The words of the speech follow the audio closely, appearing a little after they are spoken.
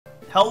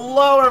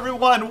Hello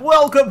everyone,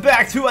 welcome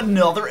back to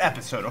another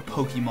episode of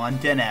Pokemon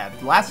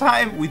Deneb. Last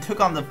time we took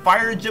on the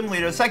fire gym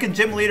leader, second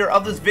gym leader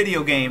of this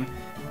video game,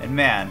 and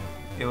man,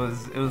 it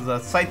was a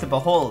sight to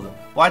behold.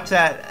 Watch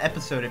that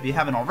episode if you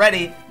haven't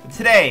already. But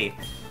today,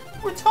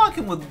 we're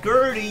talking with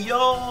Gertie.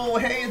 Yo,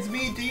 hey, it's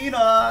me,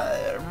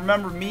 Dina.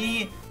 Remember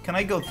me? Can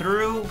I go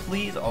through,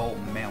 please? Oh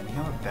man, we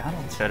have a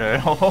battle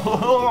today.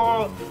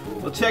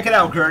 Well, check it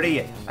out,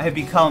 Gertie. I have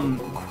become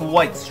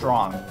quite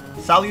strong.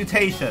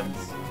 Salutations.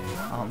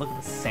 Oh, look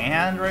at the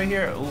sand right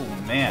here. Oh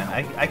man,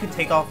 I could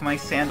take off my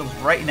sandals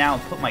right now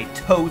and put my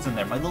toes in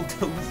there, my little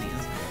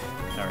toesies.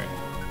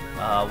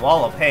 Alright.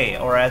 Wallop, hey,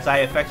 or as I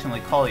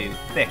affectionately call you,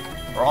 Thick,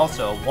 or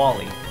also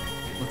Wally.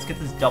 Let's get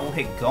this double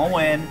hit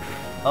going.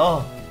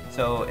 Oh,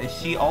 so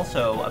she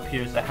also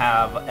appears to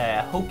have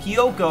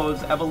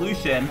Hokioko's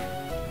evolution,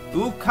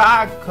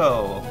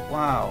 Ukako.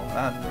 Wow,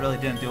 that really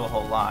didn't do a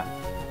whole lot.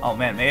 Oh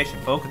man, maybe I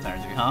should focus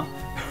energy, huh?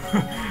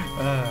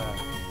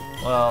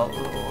 Well,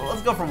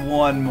 let's go for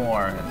one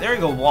more. There you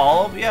go,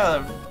 Wallop.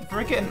 Yeah,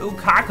 freaking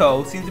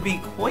Ukako seems to be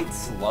quite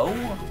slow.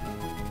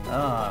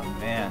 Oh,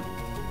 man.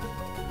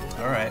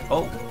 Alright.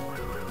 Oh,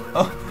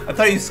 I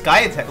thought you Sky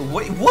Attack.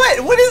 What?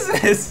 What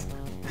is this?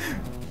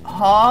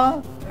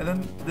 Huh? And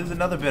then there's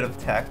another bit of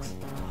text.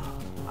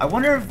 I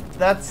wonder if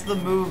that's the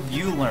move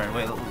you learned.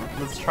 Wait,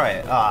 let's try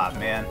it. Ah,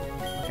 man.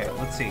 Okay,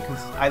 let's see.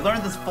 Because I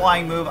learned this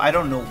flying move. I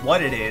don't know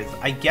what it is.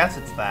 I guess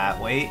it's that.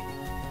 Wait.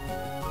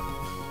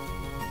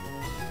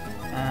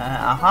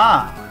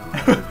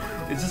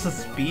 Is this a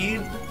speed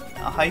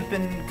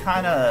hyping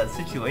kind of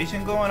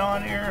situation going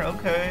on here?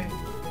 Okay.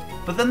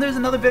 But then there's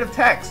another bit of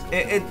text.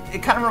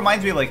 It kind of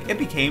reminds me, like, it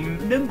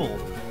became nimble.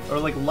 Or,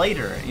 like,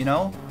 lighter, you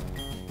know?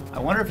 I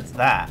wonder if it's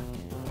that.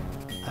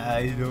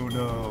 I don't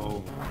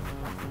know.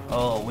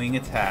 Oh, wing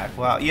attack.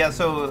 Wow. Yeah,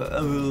 so,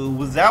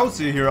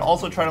 Wazowsu here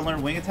also trying to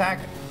learn wing attack.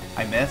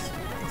 I missed.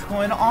 What's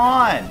going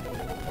on?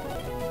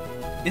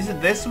 Is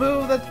it this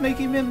move that's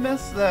making me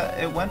miss that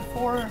it went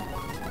for?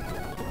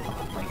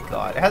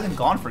 God, it hasn't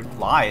gone for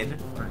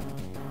glide or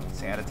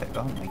sand attack.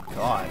 Oh my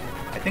god,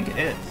 I think it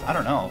is. I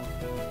don't know.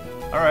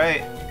 All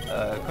right,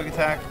 quick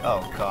attack.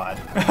 Oh god,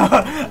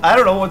 I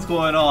don't know what's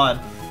going on.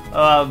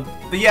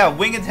 But yeah,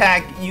 wing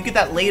attack. You get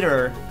that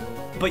later,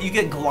 but you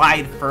get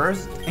glide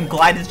first, and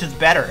glide is just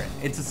better.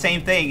 It's the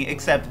same thing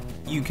except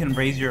you can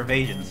raise your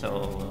evasion.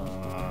 So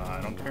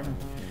I don't care.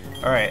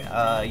 All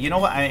right, you know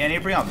what? I need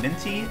to bring out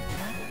Minty.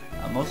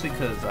 Mostly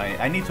because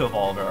I need to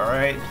evolve her. All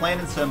right, plain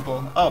and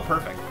simple. Oh,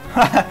 perfect.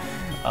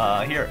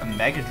 Here, a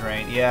Mega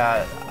Drain.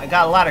 Yeah, I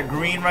got a lot of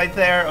green right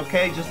there.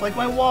 Okay, just like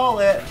my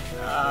wallet.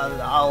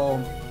 I'll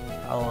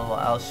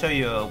show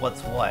you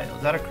what's what.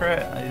 Was that a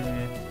crit?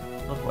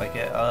 Looked like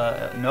it.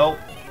 Nope.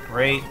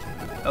 Great.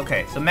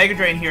 Okay, so Mega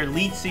Drain here,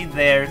 Leech Seed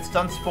there,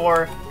 Stun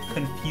Spore,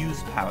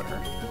 Confuse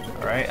Powder.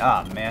 All right.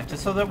 Ah man,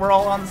 just so that we're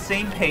all on the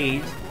same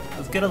page,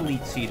 let's get a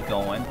Leech Seed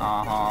going.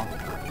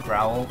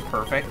 Growl,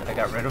 perfect. I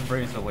got rid of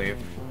Razor Wave,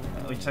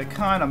 which I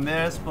kind of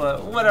missed,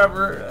 but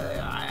whatever.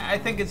 I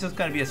think it's just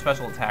going to be a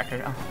special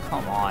attacker. Oh,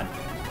 come on.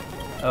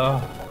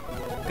 Oh,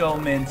 go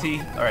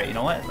Minty. All right, you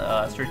know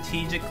what?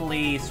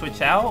 Strategically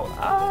switch out?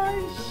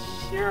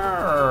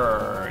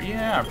 Sure.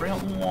 Yeah, bring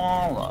up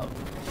Wallop.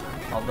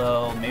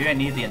 Although, maybe I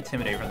need the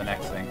Intimidate for the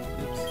next thing.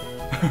 Oops.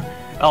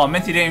 Oh,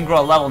 Minty didn't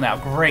grow a level now.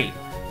 Great.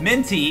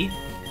 Minty?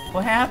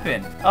 What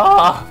happened?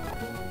 Oh.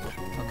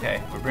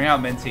 Okay, we're bringing out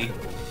Minty.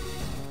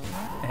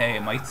 Hey,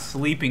 my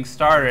sleeping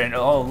starter, and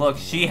oh look,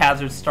 she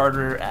has her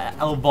starter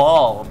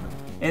evolved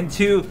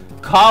into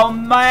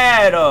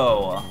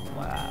Kamado.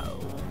 Wow,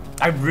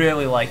 I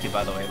really like it,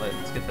 by the way.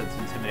 Let's get this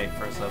Intimidate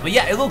first though. But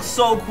yeah, it looks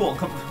so cool,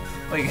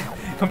 like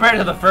compared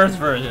to the first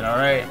version. All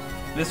right,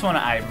 this one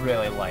I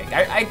really like.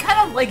 I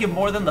kind of like it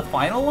more than the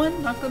final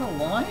one. Not gonna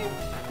lie,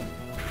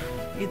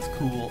 it's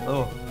cool.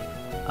 Oh,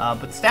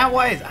 but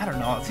stat-wise, I don't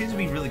know. It seems to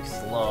be really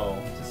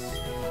slow.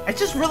 I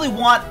just really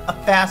want a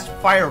fast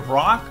Fire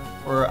Rock.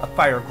 Or a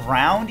Fire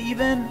Ground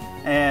even,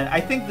 and I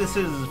think this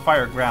is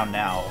Fire Ground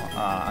now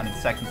on its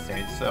second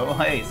stage. So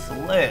hey,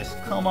 Slish,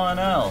 come on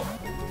out.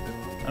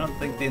 I don't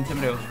think the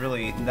Intimidate was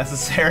really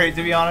necessary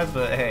to be honest,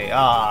 but hey,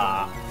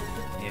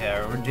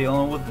 yeah, we're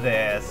dealing with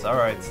this. All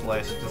right,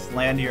 Slish, just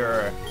land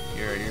your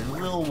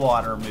little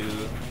water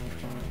move.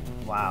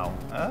 Wow,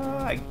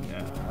 I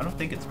don't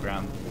think it's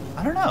ground.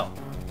 I don't know.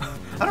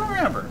 I don't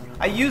remember.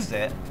 I used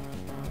it.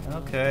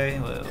 Okay.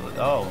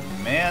 Oh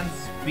man,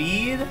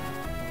 speed.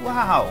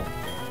 Wow.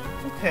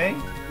 Okay.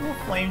 A little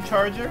flame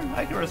charger.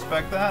 I can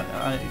respect that.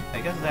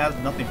 I guess it has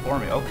nothing for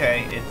me.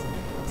 Okay,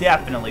 it's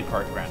definitely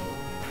park ground.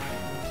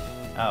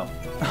 Oh.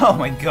 Oh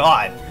my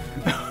god.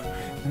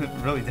 It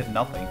really did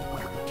nothing.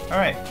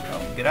 Alright.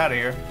 Oh, get out of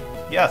here.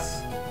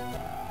 Yes.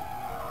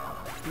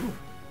 Ooh,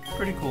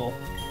 pretty cool.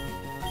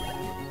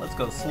 Let's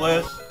go,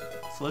 Slish.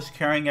 Slish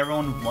carrying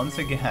everyone once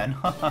again.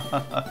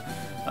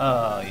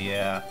 Oh,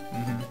 yeah.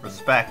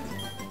 Respect.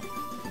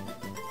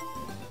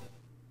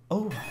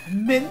 Oh,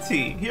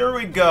 Minty! Here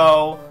we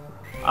go!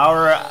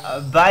 Our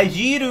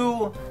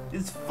Vajiru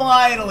is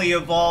finally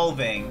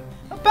evolving.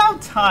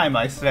 About time,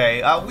 I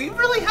say. We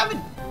really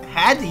haven't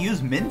had to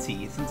use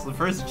Minty since the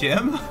first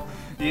gym.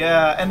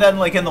 Yeah, and then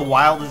like in the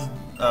wild is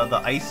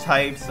the ice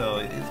type, so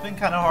it's been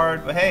kind of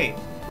hard. But hey,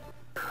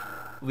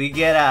 we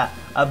get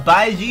a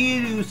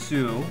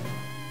Baijirusu.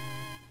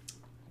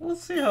 We'll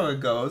see how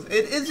it goes.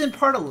 It isn't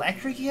part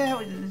electric yet,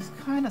 which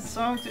kind of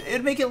sucks.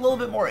 It'd make it a little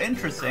bit more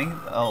interesting.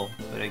 Oh,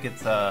 but it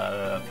gets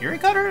a Fury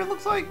Cutter, it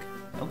looks like?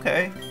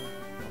 Okay.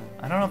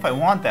 I don't know if I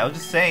want that. I was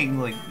just saying,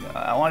 like,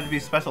 I wanted to be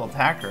a special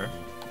attacker.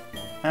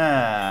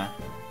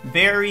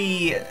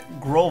 Very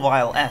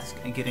Grovyle-esque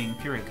in getting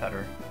Fury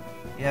Cutter.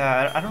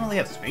 Yeah, I don't really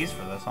have space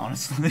for this,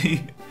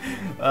 honestly.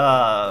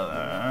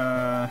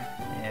 Yeah.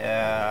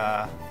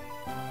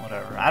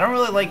 Whatever. I don't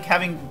really like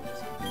having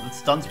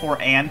Stun Spore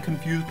and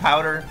Confused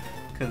Powder,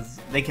 because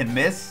they can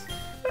miss.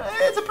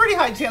 It's a pretty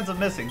high chance of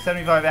missing,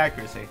 75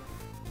 accuracy.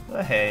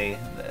 But hey,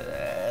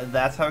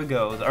 that's how it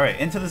goes. Alright,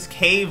 into this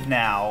cave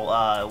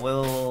now.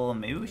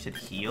 Maybe we should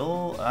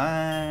heal?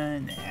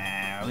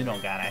 Nah, we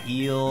don't gotta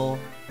heal.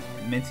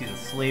 Minty's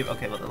asleep.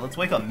 Okay, let's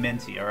wake up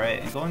Minty,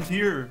 alright? And go in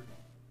here.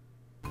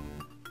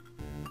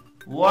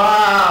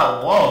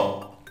 Wow,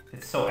 whoa.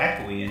 It's so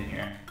echoey in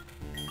here.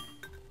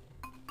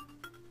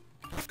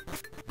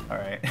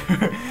 Alright.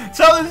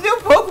 So there's new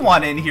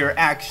Pokemon in here,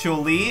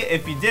 actually,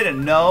 if you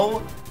didn't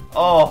know.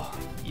 Oh,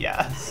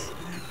 yes.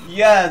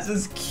 Yes,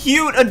 this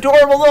cute,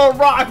 adorable little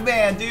rock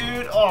man,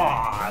 dude.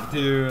 Oh,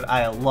 dude,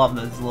 I love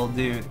this little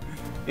dude.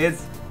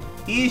 It's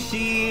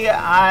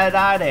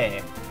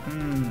Ishiadare.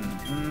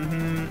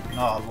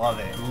 Oh, love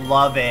it.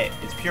 Love it.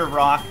 It's pure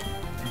rock.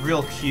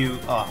 Real cute.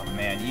 Oh,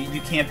 man,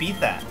 you can't beat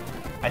that.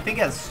 I think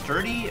it has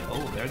sturdy.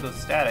 Oh, there goes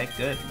static.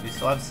 Good. We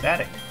still have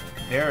static.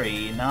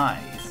 Very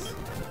nice.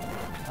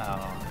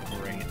 Oh,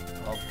 great.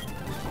 Oh,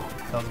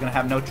 I was gonna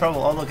have no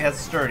trouble. Oh, look, it has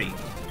sturdy.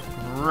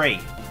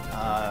 Great.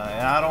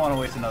 I don't want to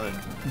waste another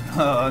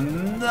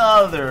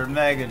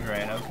Mega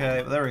Drain.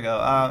 Okay, there we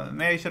go.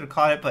 Maybe I should have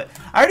caught it, but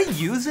I already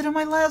used it in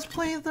my last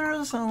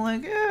playthrough, so I'm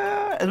like,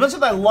 yeah. As much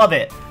as I love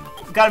it,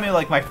 it's gotta be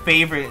like my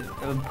favorite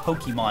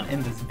Pokemon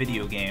in this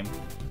video game.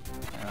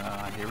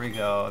 Here we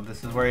go.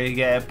 This is where you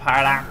get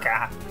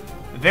Paraka.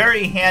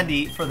 Very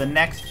handy for the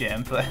next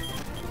gym, but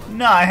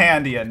not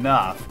handy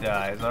enough,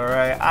 guys.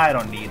 Alright, I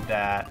don't need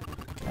that.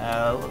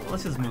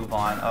 Let's just move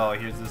on. Oh,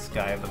 here's this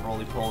guy, the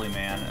roly-poly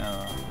man.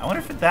 I wonder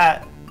if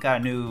that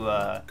got a new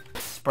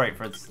sprite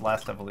for its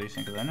last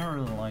evolution, because I never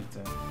really liked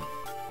it.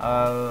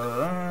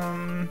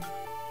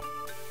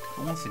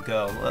 Who wants to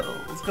go?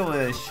 Let's go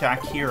with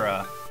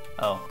Shakira.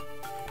 Oh,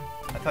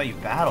 I thought you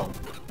battled.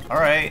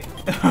 Alright.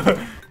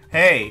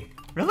 Hey.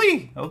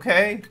 Really?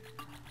 Okay.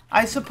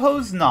 I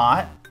suppose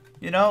not.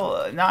 You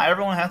know, not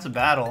everyone has to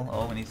battle.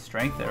 Oh, we need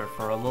strength there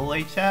for a little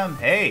HM.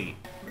 Hey!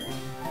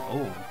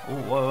 Oh,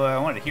 whoa, I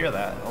wanted to hear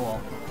that. Oh,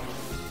 well.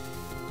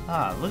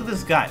 Ah, look at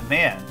this guy.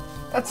 Man,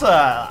 that's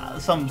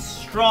some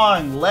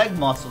strong leg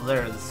muscle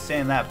there to stay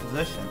in that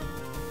position.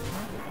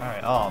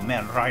 Alright, oh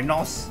man,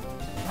 Rhinos.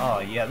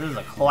 Oh yeah, this is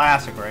a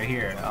classic right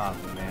here. Oh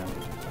man.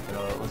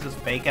 Okay, let's just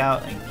fake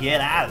out and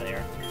get out of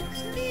there.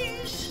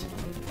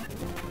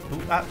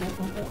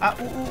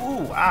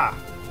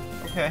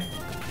 Okay.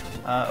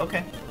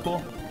 Okay,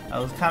 cool. I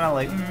was kind of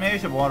like, maybe I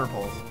should water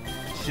pulse.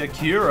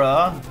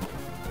 Shakira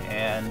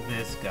and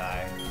this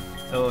guy.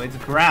 So it's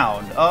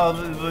ground. Oh,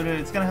 but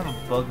it's gonna have a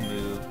bug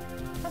move.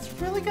 That's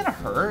really gonna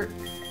hurt.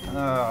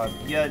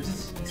 Yeah,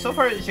 just so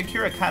far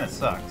Shakira kind of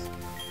sucks.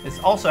 This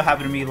also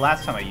happened to me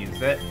last time I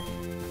used it.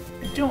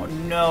 I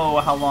don't know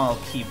how long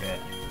I'll keep it.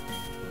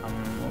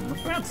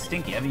 Let's bring out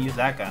Stinky. I haven't used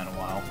that guy in a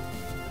while.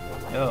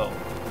 Yo.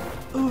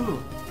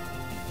 Ooh.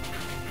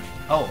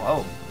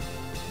 Oh.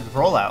 It's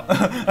rollout.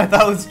 I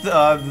thought it was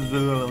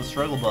the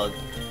struggle bug.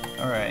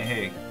 Alright,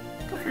 hey.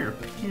 Go for your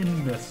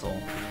pin missile.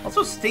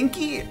 Also,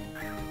 Stinky.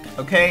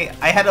 Okay,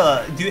 I had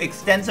to do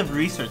extensive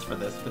research for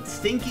this, but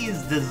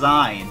Stinky's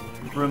design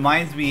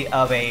reminds me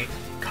of a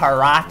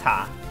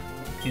Karata.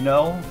 You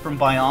know, from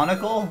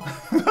Bionicle?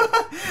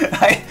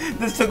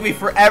 This took me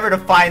forever to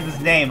find this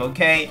name,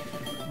 okay?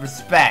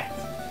 Respect.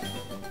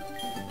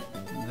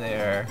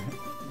 There.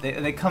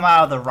 They come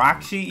out of the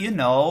rock sheet, you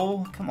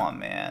know. Come on,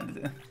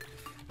 man.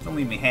 Don't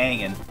leave me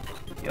hanging.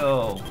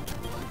 Yo.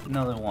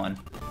 Another one.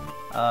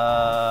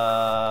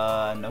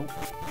 Nope.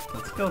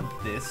 Let's go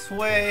this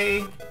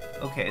way.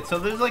 Okay, so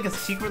there's like a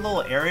secret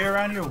little area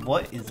around here.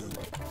 What is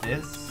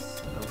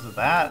this? Was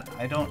that?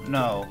 I don't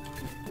know.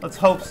 Let's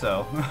hope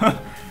so.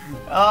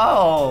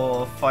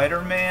 Oh,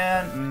 Fighter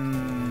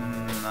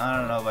Man? I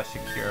don't know about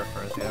Shakira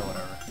first. Yeah,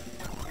 whatever.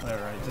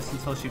 Whatever, just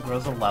until she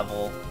grows a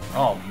level.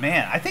 Oh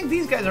man, I think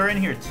these guys are in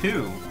here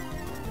too.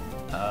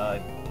 I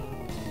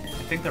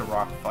think they're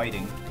rock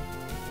fighting.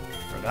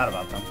 Forgot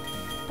about them.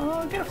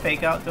 Oh, get a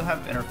fake out, don't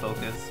have inner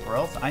focus, or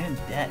else I am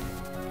dead.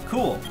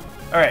 Cool.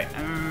 Alright,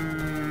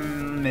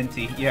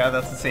 Minty. Yeah,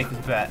 that's the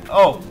safest bet.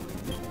 Oh!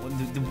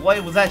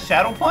 What, was that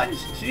Shadow Punch?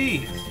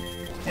 Jeez.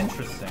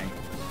 Interesting.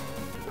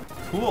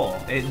 Cool.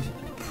 It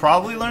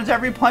probably learns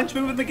every punch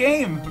move in the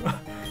game.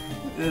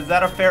 Is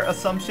that a fair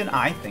assumption?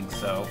 I think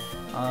so.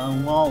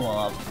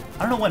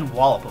 I don't know when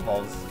Wallop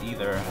evolves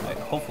either. Like,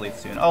 hopefully it's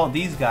soon. Oh,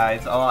 these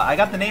guys. Oh, I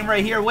got the name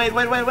right here. Wait.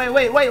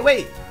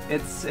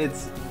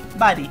 It's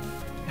Buddy.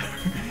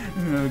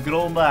 Good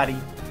old Buddy.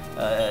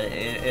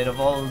 It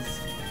evolves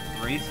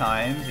 3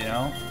 times, you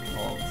know.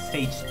 Well,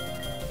 stage.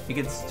 It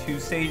gets 2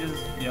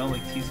 stages, you know,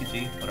 like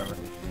TCG, whatever.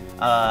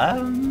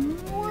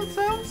 What's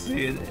else?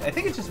 I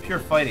think it's just pure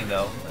fighting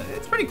though.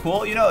 It's pretty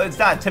cool, you know. It's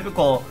not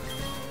typical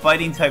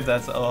fighting type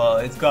that's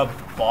it's got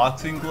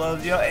boxing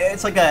gloves, you know.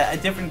 It's like a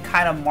different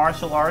kind of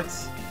martial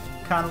arts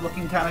kind of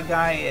looking kind of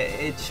guy.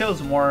 It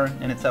shows more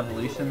in its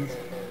evolutions,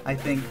 I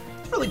think.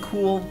 It's really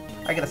cool,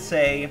 I gotta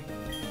say.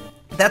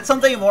 That's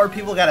something more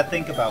people gotta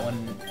think about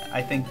when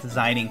I think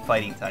designing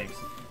fighting types.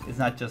 It's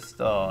not just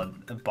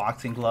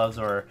boxing gloves,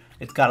 or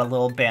it's got a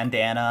little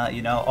bandana,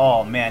 you know.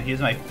 Oh man,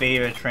 here's my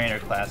favorite trainer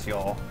class,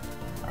 y'all.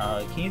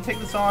 Can you take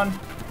this on?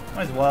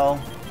 Might as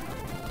well.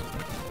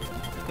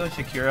 Go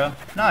Shakira.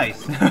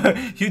 Nice.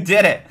 You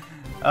did it.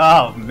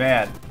 Oh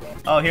man.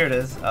 Oh, here it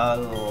is.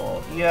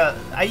 Yeah,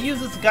 I use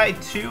this guy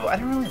too. I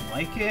don't really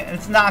like it, and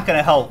it's not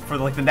gonna help for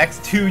like the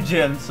next 2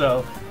 gyms,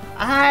 so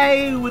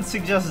I would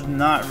suggest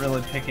not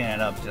really picking it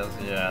up just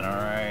yet. All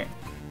right.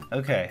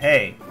 Okay.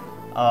 Hey.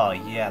 Oh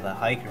yeah, the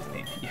hiker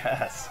thing.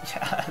 Yes.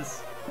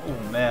 Oh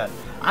man,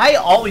 I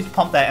always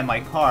pump that in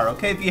my car.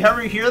 Okay, if you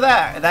ever hear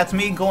that, that's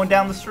me going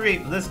down the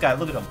street. This guy,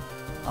 look at him.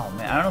 Oh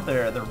man, I don't know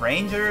if they're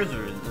rangers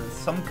or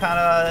some kind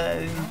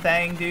of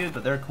thing, dude,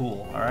 but they're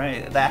cool. All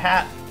right, that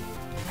hat,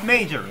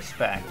 major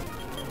respect.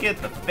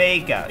 Get the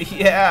fake out.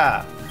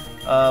 Yeah.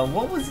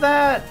 What was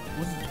that?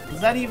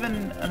 Was that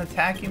even an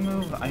attacking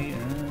move? I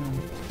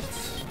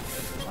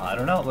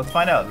don't know. Let's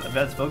find out. I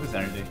bet it's focus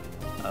energy.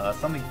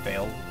 Something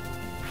failed.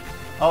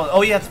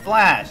 Oh yeah, it's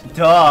Flash.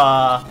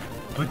 Duh.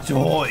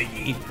 Badoy.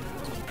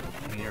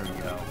 Here we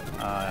go.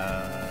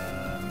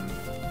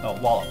 Oh,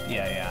 Wallop.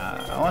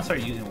 Yeah. I want to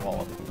start using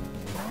Wallop.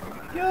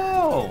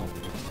 Yo.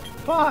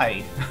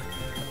 Bye.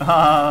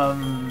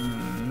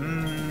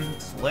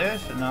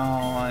 Slish? No.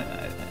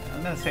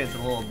 I'm gonna say it's a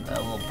little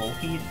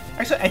bulky.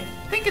 Actually, I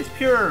think it's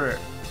pure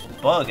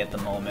bug at the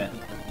moment.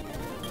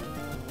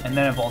 And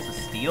then it evolves to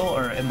steel,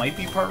 or it might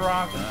be part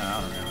rock.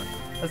 I don't know.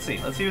 Let's see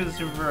if it's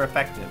super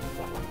effective.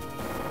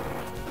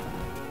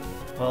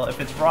 Well, if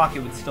it's rock, it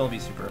would still be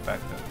super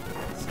effective.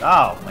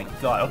 Oh my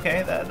god,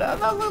 okay, that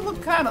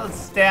looked kind of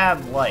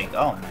stab-like.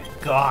 Oh my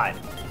god.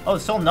 Oh,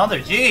 still another,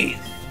 jeez.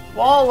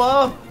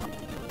 Wallop!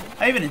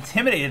 I even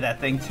intimidated that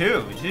thing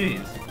too,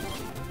 jeez.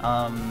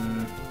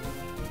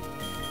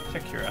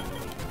 Shakira.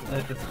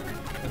 It's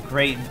a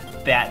great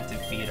bat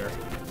defeater.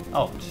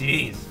 Oh,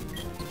 jeez.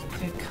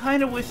 I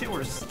kind of wish it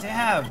were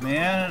stab,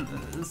 man.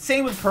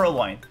 Same with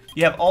Purloin.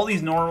 You have all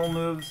these normal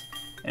moves,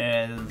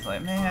 and it's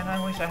like, man,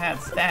 I wish I had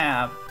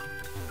stab.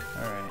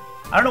 Alright.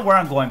 I don't know where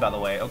I'm going, by the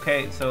way,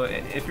 okay? So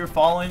if you're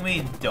following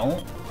me,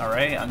 don't,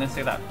 alright? I'm gonna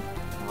say that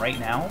right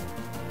now.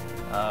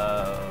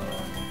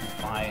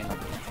 Fine.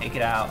 Take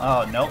it out.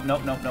 Oh, nope.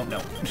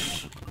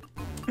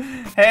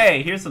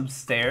 Hey, here's some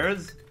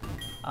stairs.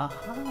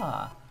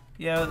 Aha.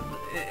 Yeah,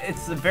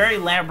 it's very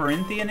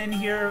labyrinthian in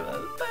here,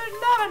 but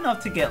not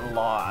enough to get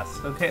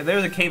lost. Okay,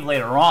 there's a cave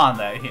later on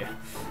that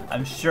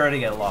I'm sure to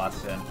get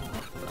lost in.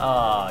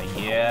 Oh,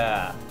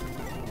 yeah.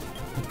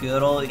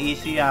 Good old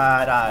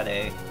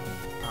Ishiarare.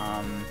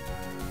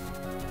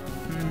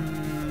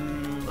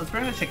 Let's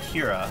bring in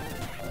Shakira.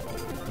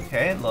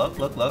 Okay, look.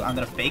 I'm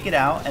gonna fake it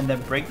out and then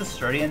break the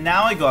sturdy, and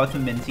now I go out to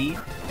Minty.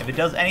 If it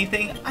does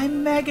anything, I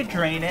Mega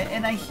Drain it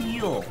and I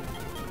heal.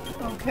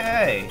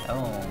 Okay.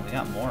 Oh, we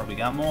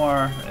got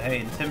more. Hey,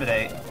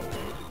 Intimidate.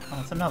 Oh,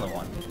 that's another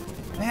one.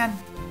 Man,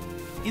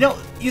 you know,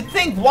 you'd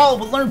think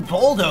Wallop would learn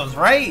Bulldoze,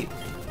 right?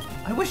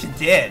 I wish it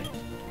did.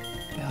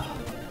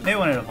 Maybe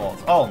when it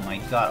evolves. Oh my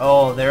god.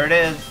 Oh, there it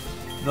is.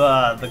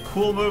 The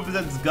cool move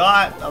that's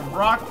got a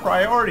rock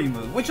priority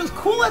move, which was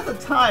cool at the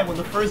time when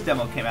the first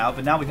demo came out,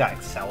 but now we got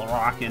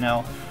Accelerock, you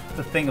know,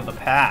 the thing of the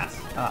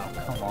past. Oh,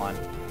 come on.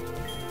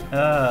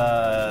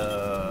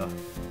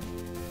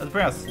 Let's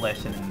bring out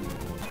Slish and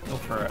go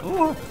for it.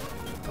 Ooh,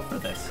 go for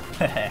this.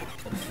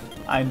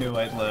 I knew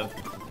I'd live.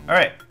 All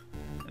right,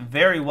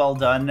 very well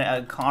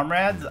done,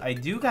 comrades. I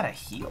do gotta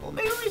heal.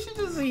 Maybe we should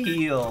just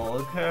heal.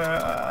 Okay,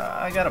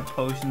 I got a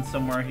potion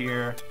somewhere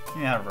here.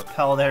 You gotta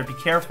repel there. Be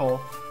careful.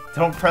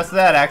 Don't press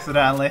that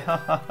accidentally.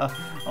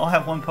 I'll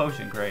have 1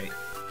 potion. Great.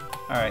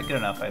 Alright, good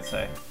enough, I'd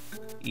say.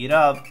 Eat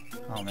up.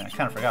 Oh man, I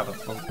kind of forgot about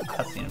the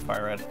cutscene in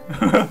Fire Red.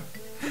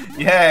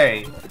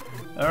 Yay!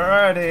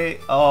 Alrighty.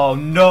 Oh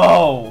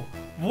no!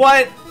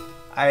 What?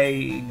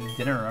 I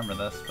didn't remember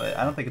this, but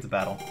I don't think it's a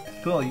battle.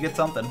 Cool, you get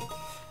something.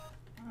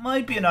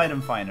 Might be an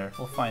item finder.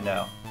 We'll find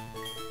out.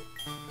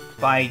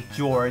 By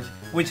George,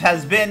 which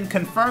has been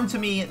confirmed to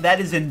me that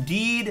is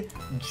indeed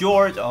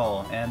George.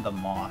 Oh, and the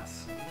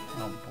moss.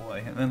 Oh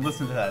boy, and then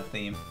listen to that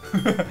theme.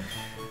 It's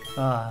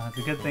a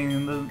good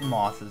thing the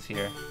moss is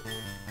here.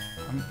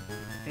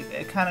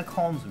 It kind of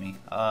calms me.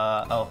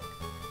 Oh.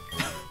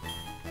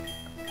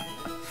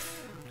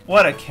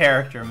 What a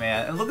character,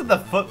 man. And look at the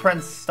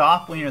footprints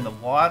stop when you're in the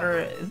water.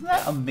 Isn't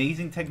that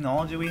amazing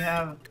technology we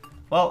have?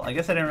 Well, I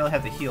guess I didn't really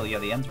have to heal. Yeah,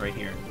 the end's right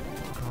here.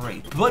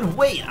 great. But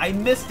wait, I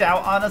missed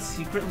out on a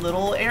secret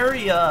little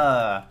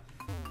area.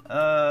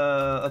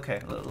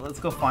 Okay, let's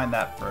go find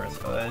that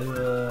first.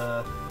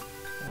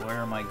 Where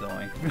am I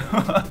going?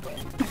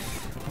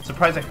 I'm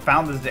surprised I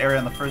found this area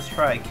on the first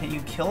try. Can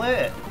you kill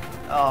it?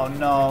 Oh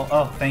no.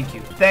 Oh, thank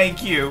you.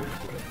 Thank you.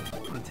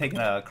 I'm taking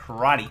a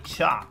karate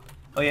chop.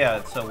 Oh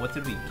yeah, so what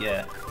did we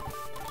get?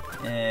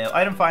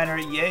 Item finder,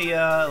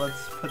 yeah,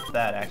 let's put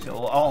that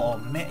actually. Oh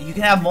man, you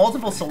can have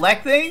multiple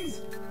select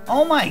things?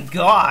 Oh my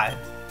god.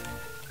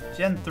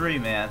 Gen 3,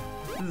 man.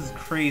 This is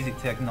crazy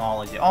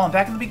technology. Oh, I'm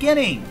back in the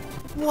beginning.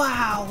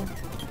 Wow.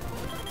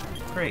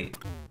 Great.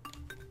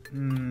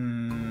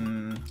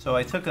 So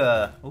I took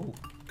a... Ooh.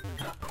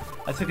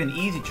 I took an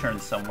easy turn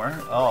somewhere.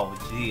 Oh,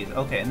 jeez.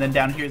 Okay, and then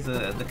down here's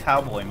the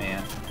cowboy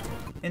man.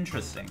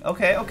 Interesting.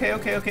 Okay.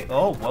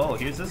 Oh, whoa,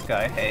 here's this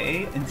guy.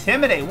 Hey,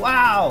 intimidate.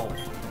 Wow.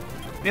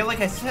 Yeah, like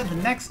I said, the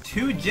next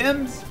two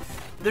gyms,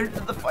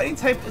 the fighting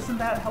type isn't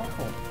that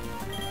helpful.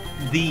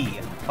 The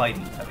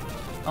fighting type.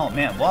 Oh,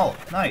 man, well,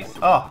 nice.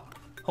 Oh,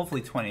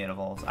 hopefully 20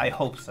 evolves. I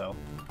hope so.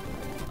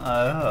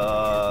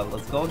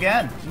 Let's go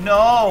again.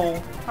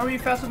 No! How are you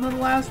faster than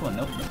the last one?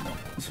 Nope.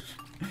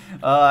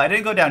 I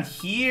didn't go down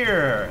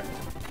here.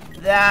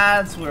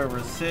 That's where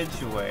we're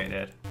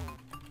situated.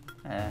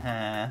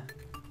 I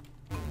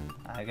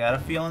got a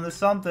feeling there's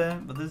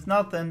something, but there's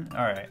nothing.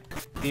 Alright,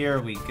 here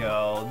we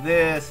go.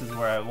 This is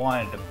where I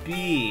wanted to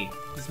be.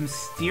 This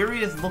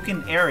mysterious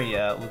looking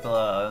area with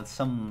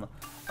some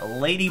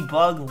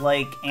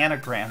ladybug-like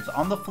anagrams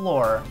on the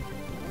floor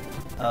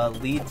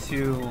lead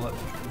to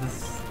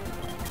this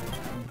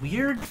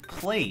weird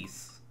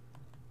place.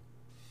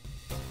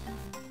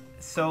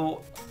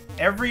 So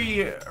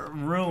every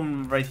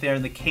room right there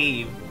in the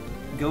cave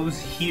goes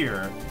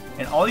here,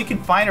 and all you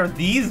can find are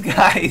these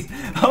guys.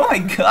 Oh my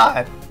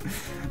god.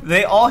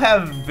 They all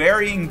have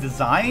varying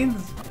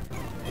designs.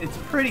 It's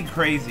pretty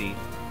crazy.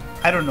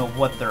 I don't know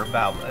what they're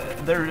about.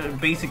 They're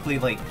basically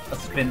like a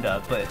spin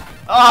up, but...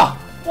 Oh!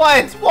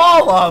 What?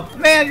 Wall up!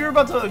 Man, you're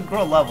about to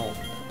grow a level.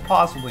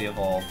 Possibly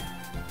evolve.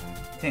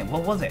 Dang,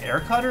 what was it? Air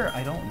cutter?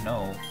 I don't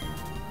know.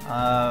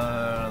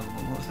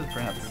 Let's just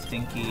bring out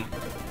Stinky.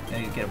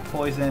 Then you get a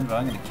poison, but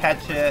I'm gonna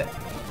catch it.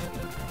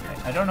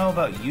 I don't know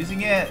about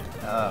using it.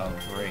 Oh,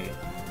 great.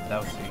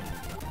 That was sweet.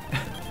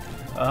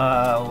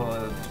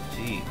 Well,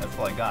 gee, that's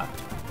all I got.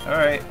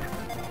 Alright.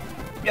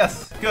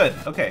 Yes, good.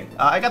 Okay.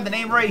 I got the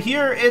name right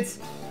here. It's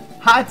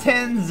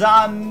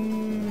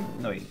Hatenzam...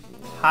 No, wait.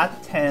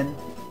 Haten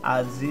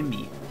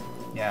Azimi.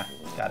 Yeah,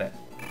 got it.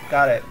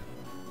 Got it.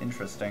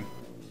 Interesting.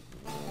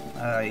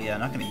 Yeah,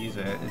 not gonna use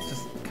it. It's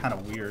just kind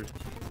of weird.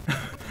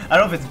 I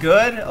don't know if it's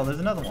good. Oh, there's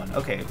another one.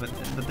 Okay, but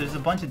there's a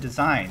bunch of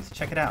designs.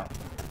 Check it out.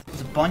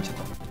 There's a bunch of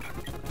them.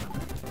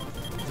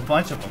 There's a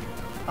bunch of them.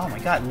 Oh my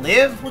god,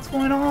 live? What's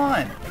going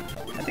on?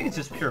 I think it's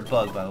just pure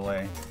bug, by the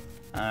way.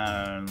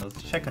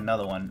 Let's check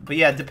another one. But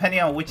yeah,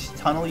 depending on which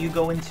tunnel you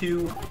go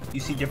into, you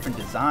see different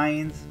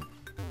designs.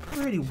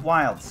 Pretty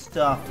wild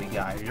stuff we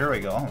got. Here we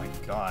go. Oh my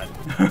god.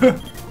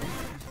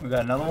 We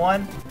got another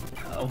one.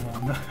 Oh,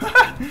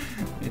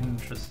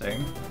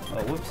 interesting.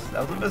 Oh, whoops.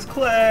 That was a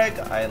misclick.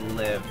 I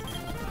lived.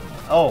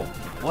 Oh,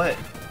 what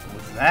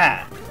was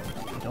that?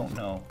 I don't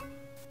know.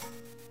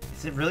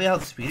 Is it really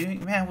outspeeding me?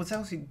 Man,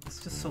 it's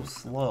just so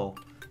slow.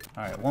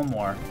 Alright, one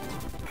more.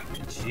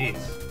 Jeez.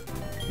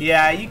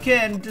 Yeah, you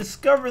can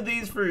discover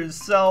these for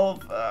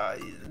yourself.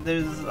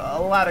 There's a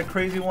lot of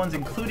crazy ones,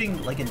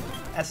 including like an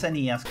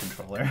SNES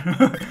controller.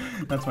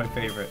 That's my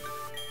favorite.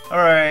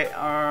 Alright,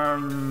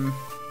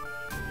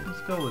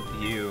 let's go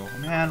with you.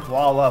 Man,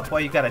 wall up. Why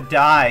you gotta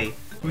die?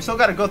 We still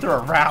gotta go through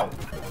a route.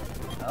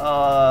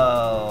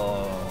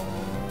 Oh.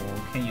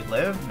 Can you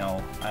live?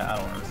 No, I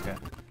don't want to risk it.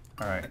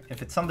 Alright,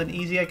 if it's something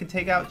easy I can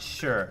take out,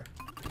 sure.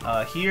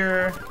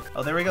 Here.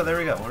 Oh, there we go, there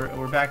we go.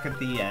 We're back at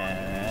the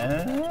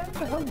end.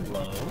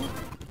 Hello.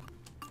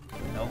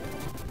 Nope.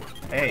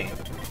 Hey.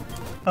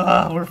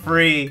 We're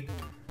free.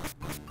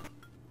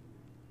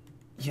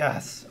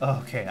 Yes.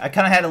 Okay. I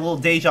kind of had a little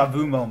deja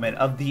vu moment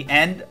of the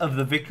end of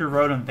the Victor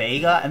Road in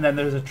Vega, and then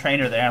there's a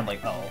trainer there. I'm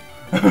like, oh.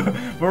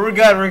 But we're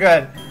good, we're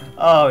good.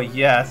 Oh,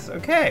 yes.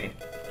 Okay.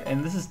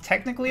 And this is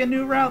technically a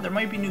new route. There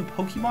might be new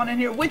Pokemon in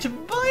here, which,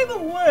 by the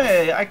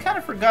way, I kind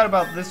of forgot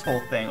about this whole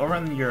thing. Over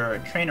on your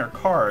trainer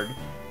card,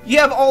 you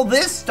have all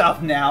this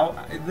stuff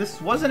now. This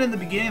wasn't in the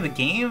beginning of the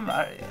game.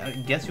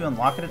 I guess you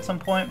unlock it at some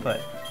point, but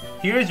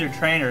here's your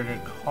trainer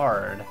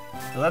card.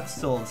 So that's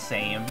still the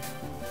same.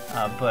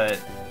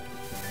 But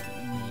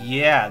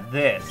yeah,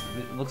 this.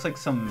 It looks like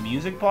some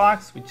music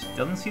box, which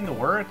doesn't seem to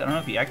work. I don't know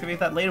if you activate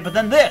that later, but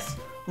then this!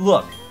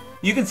 Look!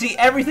 You can see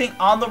everything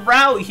on the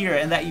route here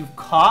and that you've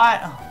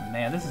caught. Oh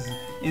man, this is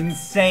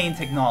insane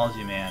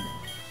technology, man.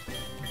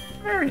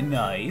 Very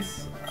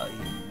nice. Let's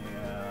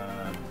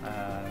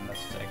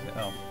check it.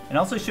 Oh, it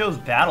also shows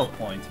battle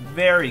points.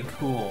 Very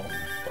cool.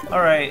 All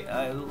right,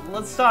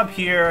 let's stop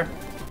here.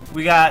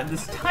 We got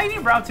this tiny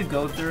route to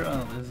go through.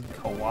 Oh, this is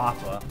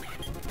Kawapa,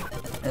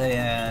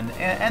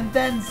 and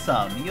then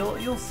some.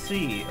 You'll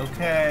see.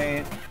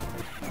 Okay.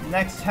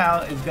 Next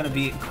town is gonna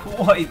be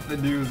quite the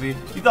doozy.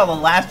 You thought the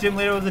last gym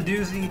leader was a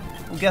doozy?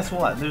 Well, guess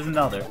what? There's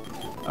another.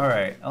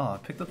 Alright. Oh, I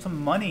picked up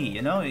some money,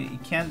 you know? You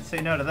can't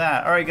say no to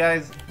that. Alright,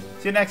 guys.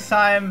 See you next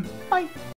time. Bye.